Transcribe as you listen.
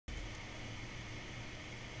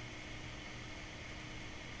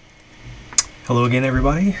Hello again,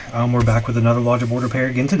 everybody. We're back with another logic board repair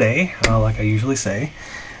again today, like I usually say.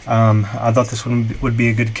 I thought this one would be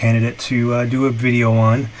a good candidate to do a video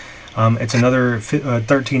on. It's another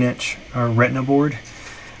 13-inch Retina board.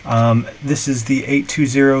 This is the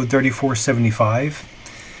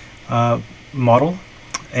 820-3475 model,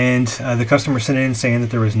 and the customer sent in saying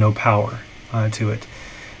that there was no power to it.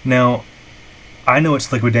 Now, I know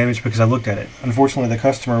it's liquid damage because I looked at it. Unfortunately, the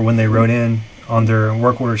customer, when they wrote in on their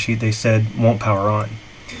work order sheet, they said won't power on.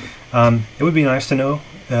 It would be nice to know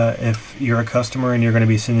if you're a customer and you're going to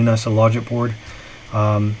be sending us a logic board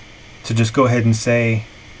to just go ahead and say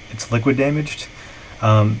it's liquid damaged.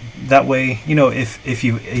 That way, you know, if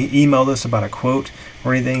you emailed us about a quote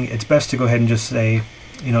or anything, it's best to go ahead and just say,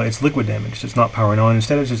 you know, it's liquid damaged, it's not powering on,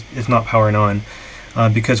 instead of just it's not powering on,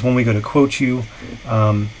 because when we go to quote you,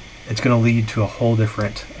 it's going to lead to a whole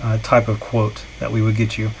different type of quote that we would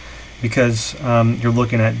get you, because you're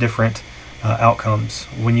looking at different outcomes.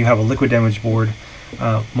 When you have a liquid damage board,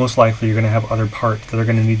 most likely you're going to have other parts that are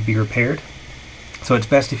going to need to be repaired. So it's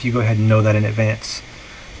best if you go ahead and know that in advance.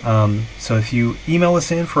 So if you email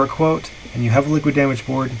us in for a quote and you have a liquid damage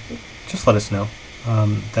board, just let us know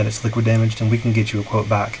that it's liquid damaged and we can get you a quote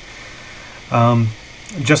back.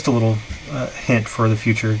 Just a little hint for the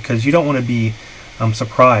future, because you don't want to be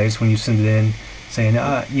surprised when you send it in saying,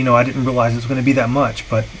 you know, I didn't realize it was going to be that much,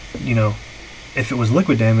 but, you know, if it was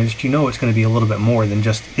liquid damaged, you know it's going to be a little bit more than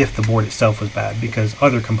just if the board itself was bad, because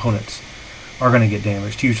other components are going to get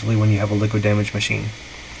damaged, usually when you have a liquid damaged machine.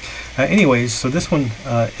 Anyways, so this one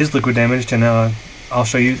is liquid damaged, and I'll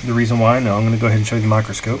show you the reason why. Now I'm going to go ahead and show you the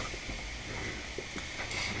microscope.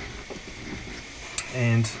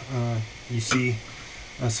 And you see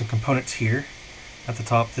some components here at the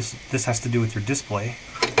top. This has to do with your display.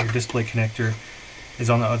 Your display connector is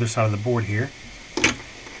on the other side of the board here.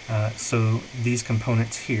 So these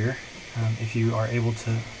components here, if you are able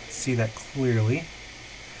to see that clearly,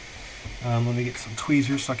 let me get some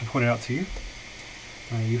tweezers so I can point it out to you.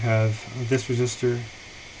 You have this resistor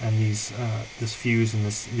and this fuse and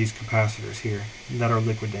these capacitors here that are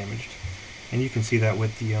liquid damaged, and you can see that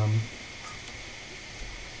with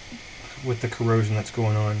the corrosion that's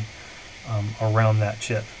going on around that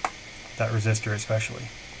chip, that resistor especially.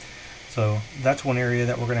 So that's one area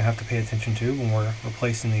that we're going to have to pay attention to when we're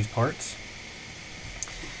replacing these parts.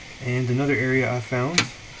 And another area I found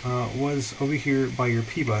was over here by your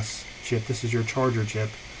P-bus chip. This is your charger chip,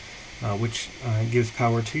 which gives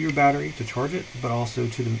power to your battery to charge it, but also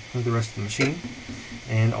to the rest of the machine.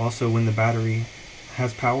 And also when the battery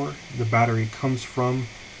has power, the battery comes from,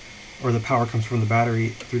 or the power comes from the battery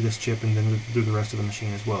through this chip and then through the rest of the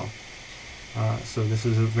machine as well. So this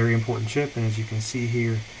is a very important chip, and as you can see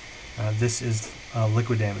here, this is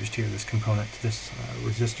liquid damaged here, this component, this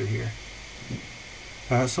resistor here.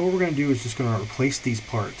 So what we're going to do is just going to replace these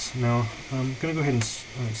parts. Now I'm going to go ahead and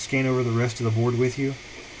scan over the rest of the board with you,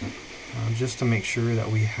 just to make sure that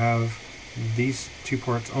we have these two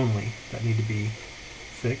parts only that need to be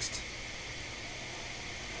fixed.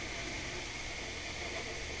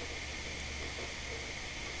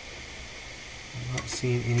 I'm not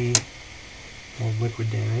seeing any more liquid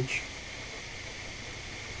damage.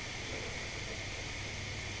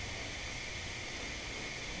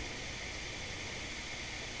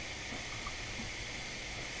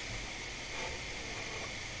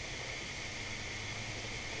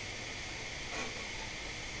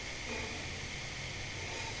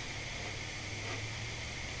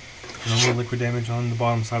 No more liquid damage on the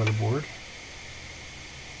bottom side of the board.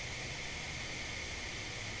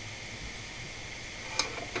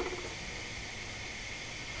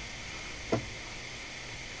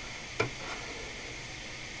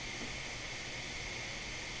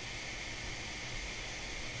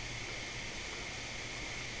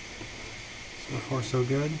 So far so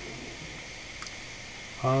good.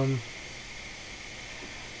 I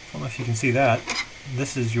don't know if you can see that.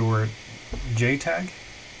 This is your J-tag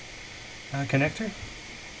connector.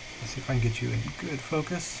 Let's see if I can get you in good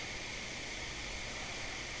focus.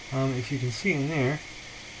 If you can see in there,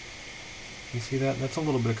 you see that? That's a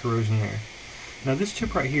little bit of corrosion there. Now this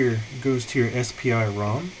chip right here goes to your SPI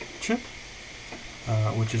ROM chip,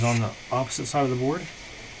 which is on the opposite side of the board.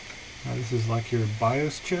 This is like your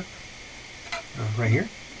BIOS chip right here.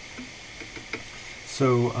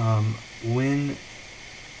 So when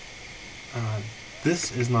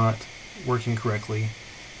this is not working correctly,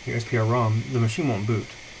 your SPI ROM, the machine won't boot.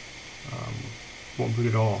 Won't boot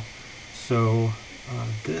at all. So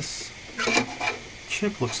this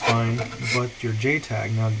chip looks fine, but your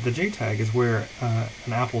J-tag, now the J-tag is where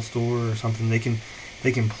an Apple store or something, they can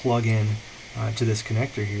plug in to this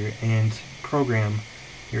connector here and program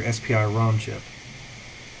your SPI ROM chip.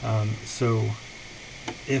 So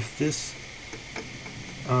if this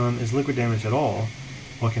is liquid damage at all,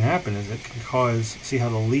 what can happen is it can cause, see how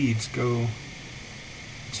the leads go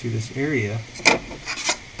to this area,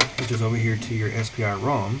 which is over here to your SPI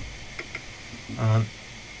ROM.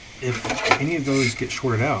 If any of those get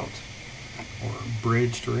shorted out or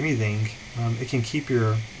bridged or anything, it can keep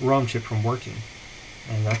your ROM chip from working,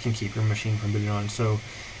 and that can keep your machine from booting on. So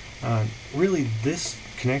really this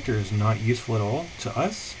connector is not useful at all to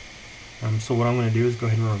us. So what I'm going to do is go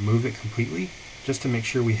ahead and remove it completely, just to make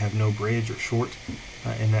sure we have no bridge or short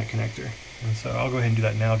in that connector. And so I'll go ahead and do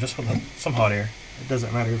that now, just with some hot air. It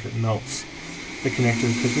doesn't matter if it melts the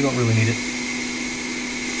connector, because we don't really need it.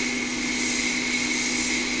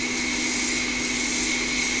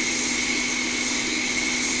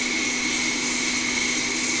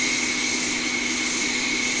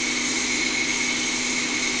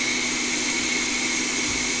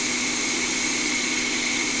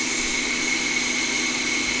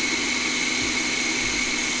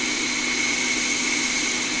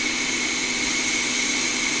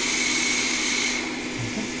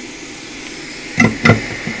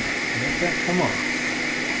 Come on.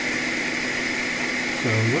 So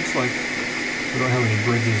it looks like we don't have any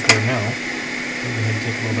bridges there now. I'll go ahead and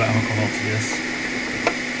take a little bit of alcohol to this,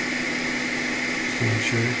 just to make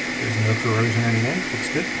sure there's no corrosion or anything.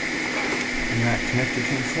 Looks good. And that connector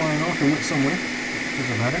came flying off and went somewhere.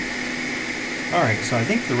 Doesn't matter. Alright, so I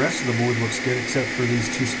think the rest of the board looks good except for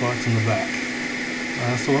these two spots in the back.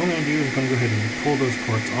 So what I'm going to do is I'm going to go ahead and pull those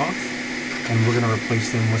parts off, and we're going to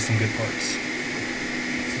replace them with some good parts.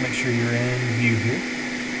 Make sure you're in view here.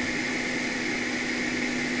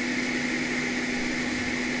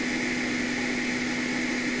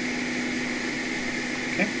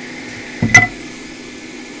 Okay.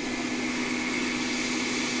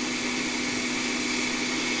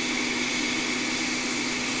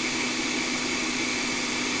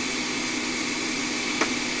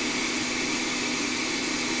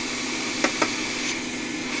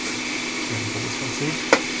 Pull this one,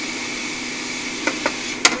 see?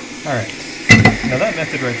 Alright, now that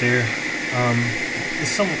method right there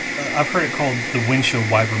is I've heard it called the windshield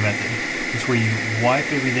wiper method. It's where you wipe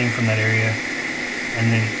everything from that area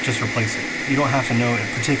and then just replace it. You don't have to know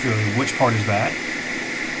particularly which part is bad,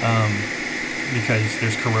 because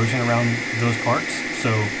there's corrosion around those parts,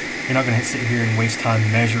 so you're not going to sit here and waste time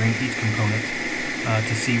measuring each component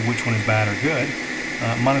to see which one is bad or good.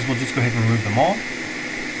 Might as well just go ahead and remove them all,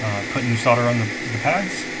 put new solder on the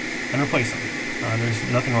pads, and replace them. There's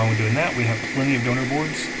nothing wrong with doing that. We have plenty of donor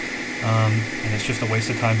boards, and it's just a waste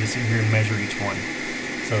of time to sit here and measure each one.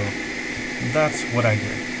 So that's what I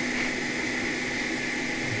did.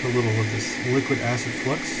 Put a little of this liquid acid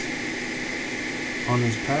flux on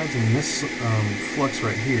these pads, and this flux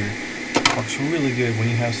right here works really good when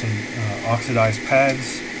you have some oxidized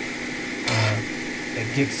pads. It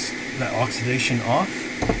gets that oxidation off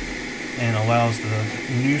and allows the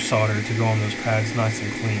new solder to go on those pads nice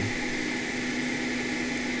and clean.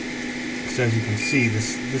 So as you can see,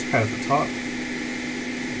 this pad at the top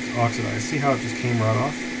is oxidized. See how it just came right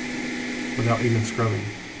off without even scrubbing?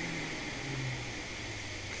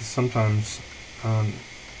 Because sometimes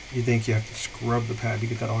you think you have to scrub the pad to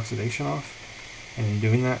get that oxidation off, and in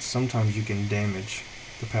doing that, sometimes you can damage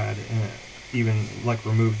the pad and even like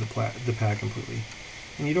remove the pad completely.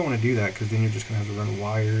 And you don't want to do that, because then you're just going to have to run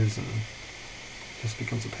wires and it just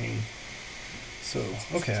becomes a pain. So,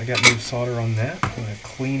 okay, I got new solder on that. I'm going to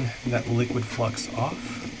clean that liquid flux off.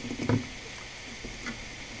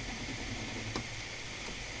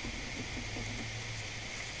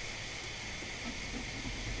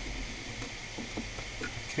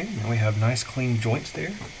 Okay, now we have nice clean joints there.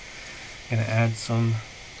 I'm going to add some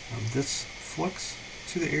of this flux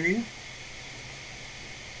to the area.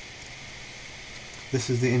 This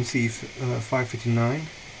is the MC 559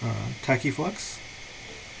 tacky flux.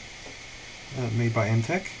 Made by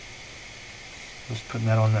AMTECH. Just putting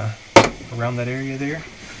that on around that area there.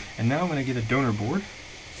 And now I'm going to get a donor board.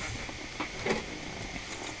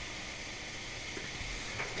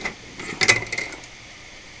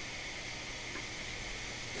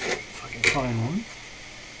 If I can find one.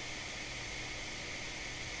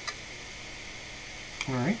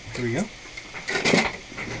 Alright, here we go.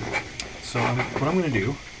 So what I'm going to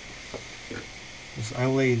do is I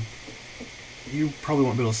laid, you probably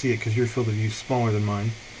won't be able to see it because your field of view is smaller than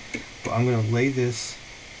mine, but I'm going to lay this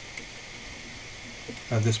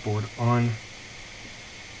board on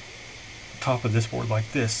top of this board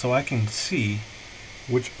like this, so I can see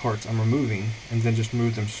which parts I'm removing and then just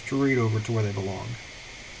move them straight over to where they belong.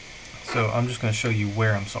 So I'm just going to show you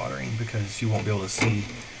where I'm soldering because you won't be able to see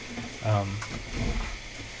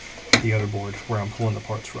the other board where I'm pulling the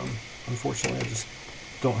parts from. Unfortunately, I just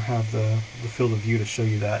don't have the field of view to show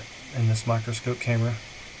you that in this microscope camera.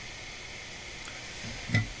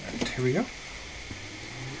 Right, here we go.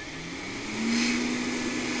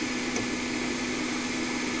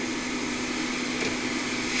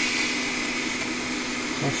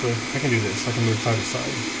 Actually, I can do this. I can move side to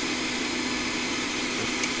side.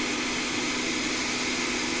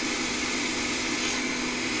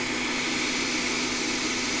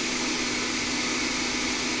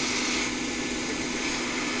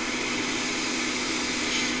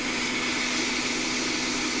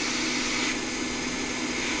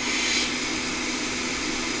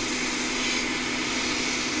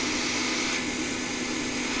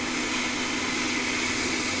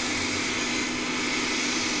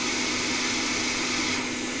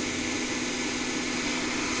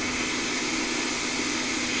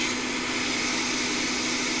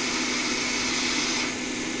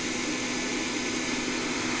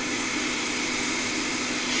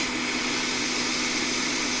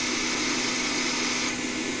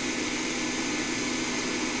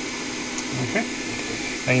 Okay.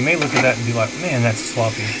 Now you may look at that and be like, man, that's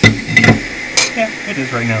sloppy. Yeah, it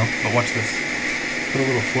is right now, but watch this. Put a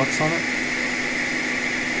little flux on it.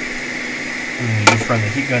 And then you just run the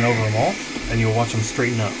heat gun over them all, and you'll watch them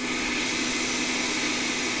straighten up.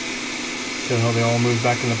 See how they all move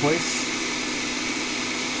back into place?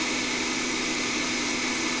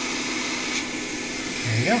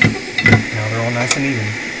 There you go. Now they're all nice and even.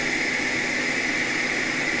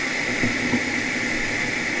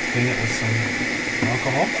 Clean it with some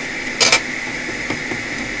alcohol.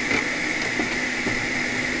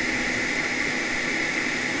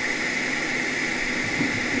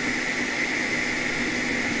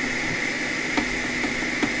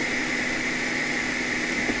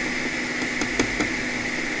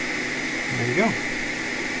 There you go.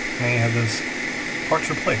 Now you have those parts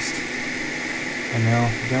replaced. And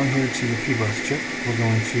now down here to the P-bus chip, we're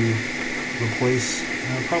going to replace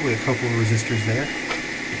probably a couple of resistors there.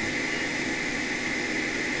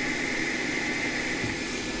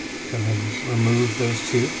 Go ahead and remove those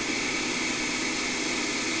two.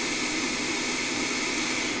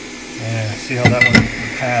 Yeah, see how that one,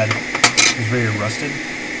 the pad, is very rusted?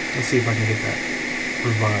 Let's see if I can get that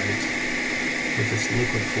revived with this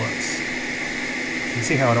liquid flux. You can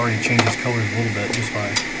see how it already changes colors a little bit just by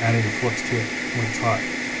adding the flux to it when it's hot.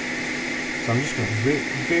 So I'm just going to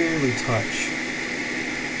barely touch.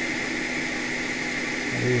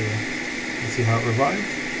 There you go. You see how it revived?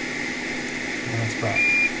 Now it's back.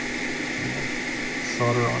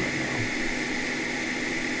 Solder on it now.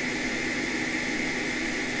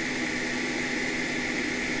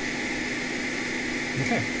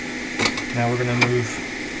 Okay. Now we're going to move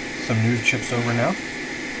some new chips over now.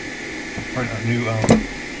 Or new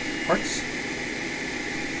parts.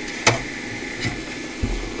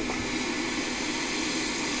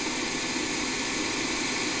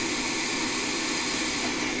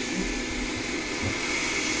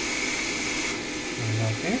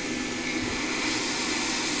 Okay.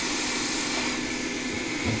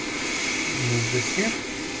 Move this here.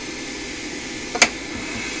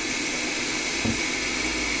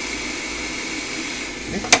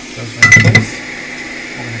 Okay, those are in place.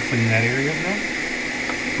 We're going to clean that area now.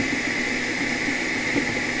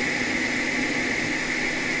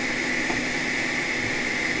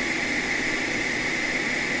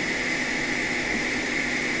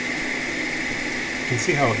 You can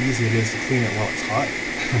see how easy it is to clean it while it's hot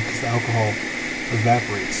because the alcohol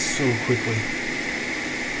evaporates so quickly.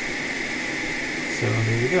 So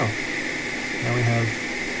there you go. Now we have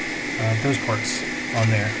those parts on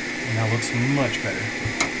there, and that looks much better.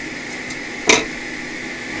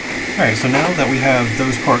 Alright, so now that we have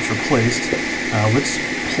those parts replaced, let's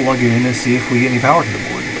plug it in and see if we get any power to the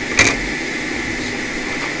board.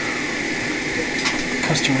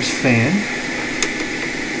 Customer's fan.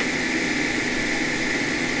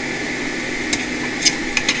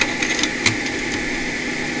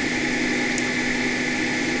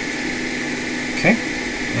 Okay,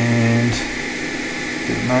 and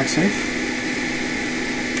get it MagSafe.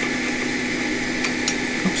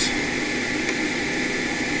 Oops.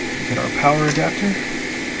 Get our power adapter.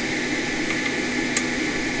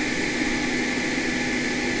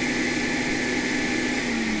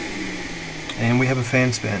 And we have a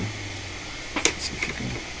fan spin. Let's see if you can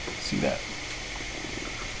see that.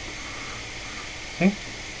 Okay.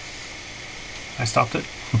 I stopped it.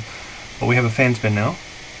 But we have a fan spin now.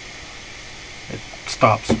 It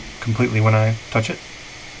stops completely when I touch it.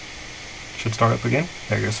 Should start up again.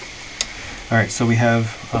 There it goes. Alright, so we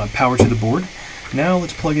have power to the board. Now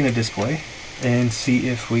let's plug in a display and see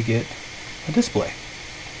if we get a display.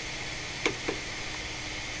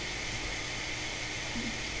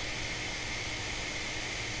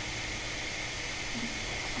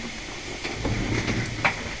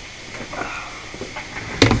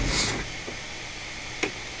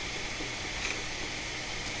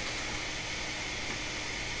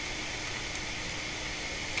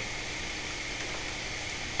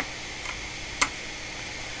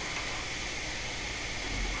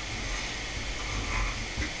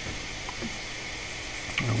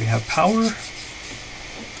 We have power,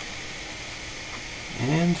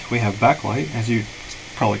 and we have backlight. As you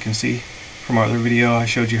probably can see from our other video, I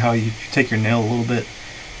showed you how you take your nail a little bit,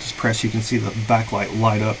 just press, you can see the backlight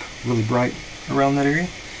light up really bright around that area.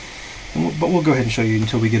 But we'll go ahead and show you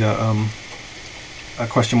until we get a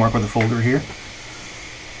question mark with a folder here,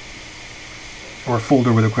 or a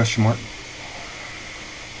folder with a question mark.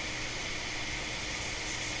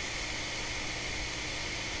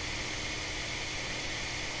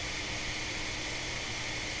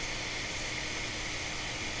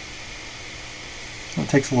 It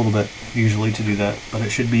takes a little bit usually to do that, but it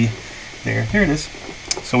should be there. There it is.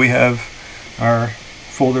 So we have our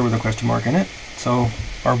folder with a question mark in it. So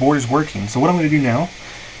our board is working. So what I'm going to do now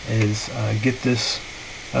is get this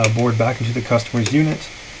board back into the customer's unit,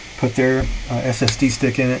 put their SSD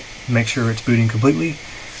stick in it, make sure it's booting completely,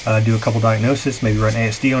 do a couple diagnoses, maybe run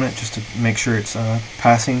ASD on it just to make sure it's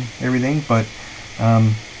passing everything. But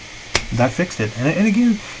that fixed it. And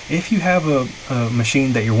again, if you have a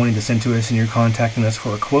machine that you're wanting to send to us and you're contacting us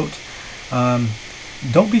for a quote,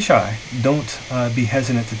 don't be shy. Don't be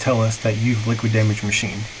hesitant to tell us that you've liquid damaged a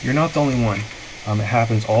machine. You're not the only one. It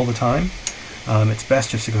happens all the time. It's best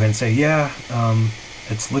just to go ahead and say, yeah,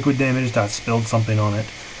 it's liquid damaged, I spilled something on it.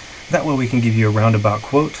 That way we can give you a roundabout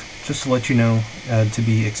quote, just to let you know to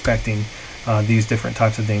be expecting these different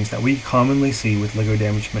types of things that we commonly see with liquid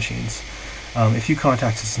damaged machines. If you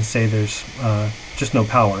contact us and say there's just no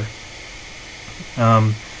power,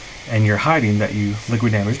 and you're hiding that you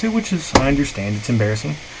liquid damaged it, which is, I understand, it's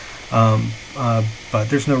embarrassing, but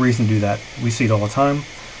there's no reason to do that. We see it all the time.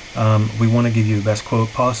 We want to give you the best quote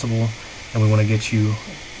possible, and we want to get you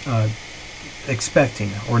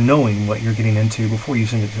expecting or knowing what you're getting into before you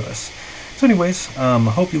send it to us. So anyways, I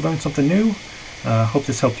hope you learned something new. Hope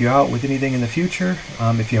this helped you out with anything in the future.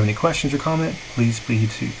 If you have any questions or comment, please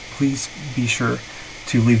be sure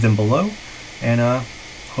to leave them below, and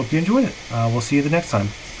hope you enjoyed it. We'll see you the next time.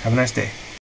 Have a nice day.